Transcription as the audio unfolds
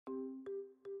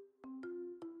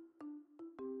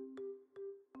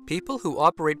People who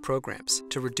operate programs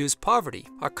to reduce poverty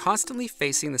are constantly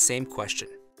facing the same question: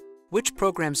 which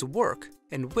programs work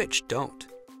and which don't?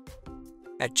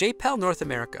 At JPAL North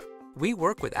America, we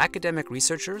work with academic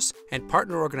researchers and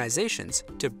partner organizations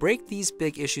to break these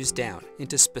big issues down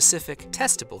into specific,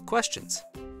 testable questions,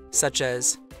 such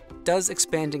as, does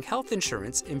expanding health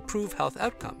insurance improve health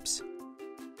outcomes?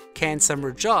 Can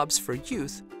summer jobs for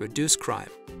youth reduce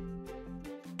crime?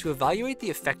 To evaluate the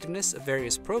effectiveness of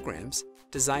various programs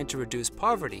designed to reduce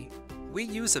poverty, we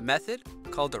use a method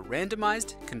called a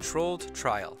randomized controlled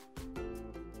trial.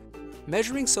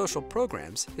 Measuring social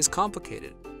programs is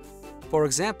complicated. For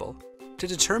example, to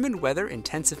determine whether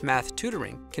intensive math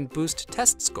tutoring can boost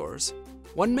test scores,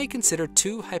 one may consider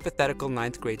two hypothetical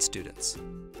 9th grade students: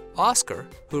 Oscar,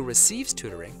 who receives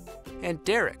tutoring, and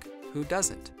Derek, who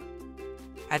doesn't.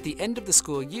 At the end of the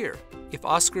school year, if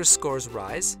Oscar's scores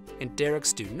rise and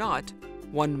Derek's do not,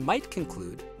 one might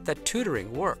conclude that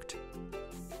tutoring worked.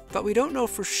 But we don't know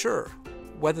for sure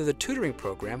whether the tutoring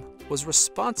program was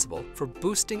responsible for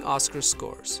boosting Oscar's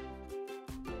scores.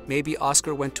 Maybe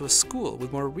Oscar went to a school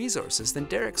with more resources than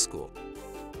Derek's school.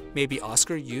 Maybe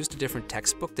Oscar used a different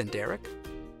textbook than Derek.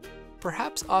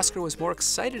 Perhaps Oscar was more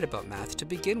excited about math to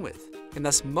begin with, and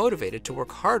thus motivated to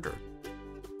work harder.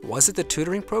 Was it the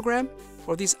tutoring program,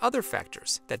 or these other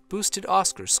factors that boosted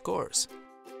Oscar's scores?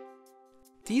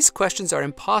 These questions are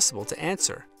impossible to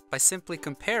answer by simply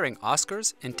comparing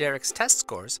Oscar's and Derek's test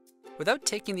scores without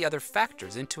taking the other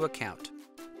factors into account.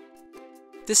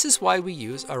 This is why we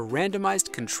use a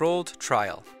randomized controlled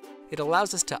trial. It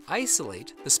allows us to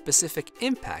isolate the specific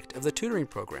impact of the tutoring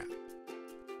program.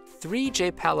 3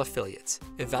 JPAL affiliates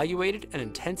evaluated an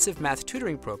intensive math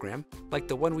tutoring program like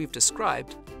the one we've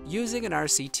described using an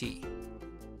RCT.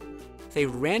 They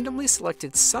randomly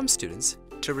selected some students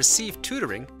to receive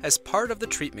tutoring as part of the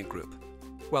treatment group,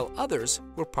 while others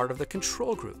were part of the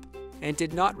control group and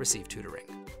did not receive tutoring.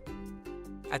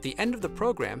 At the end of the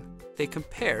program, they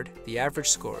compared the average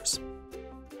scores.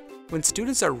 When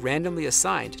students are randomly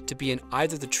assigned to be in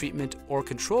either the treatment or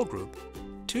control group,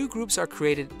 2 groups are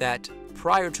created that,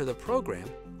 prior to the program,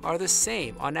 are the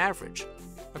same on average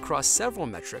across several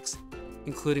metrics,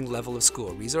 including level of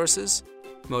school resources,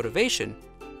 motivation,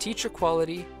 teacher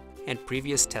quality, and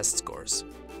previous test scores.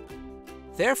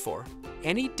 Therefore,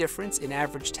 any difference in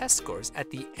average test scores at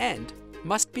the end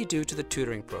must be due to the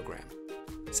tutoring program,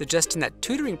 suggesting that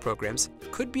tutoring programs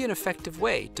could be an effective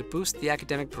way to boost the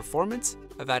academic performance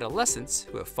of adolescents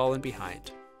who have fallen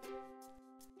behind.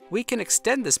 We can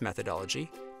extend this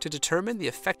methodology to determine the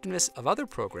effectiveness of other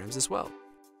programs as well.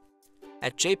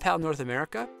 At JPAL North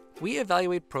America, we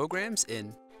evaluate programs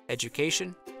in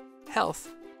education,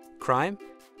 health, crime,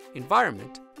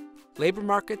 environment, labor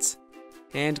markets,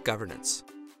 and governance.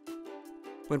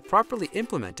 When properly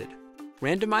implemented,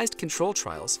 randomized control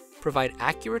trials provide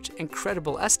accurate and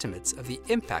credible estimates of the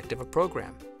impact of a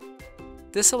program.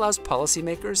 This allows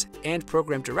policymakers and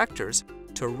program directors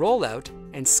to roll out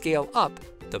and scale up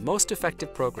the most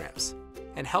effective programs,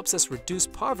 and helps us reduce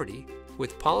poverty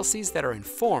with policies that are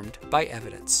informed by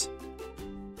evidence.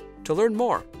 To learn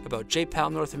more about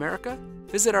JPAL North America,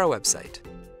 visit our website.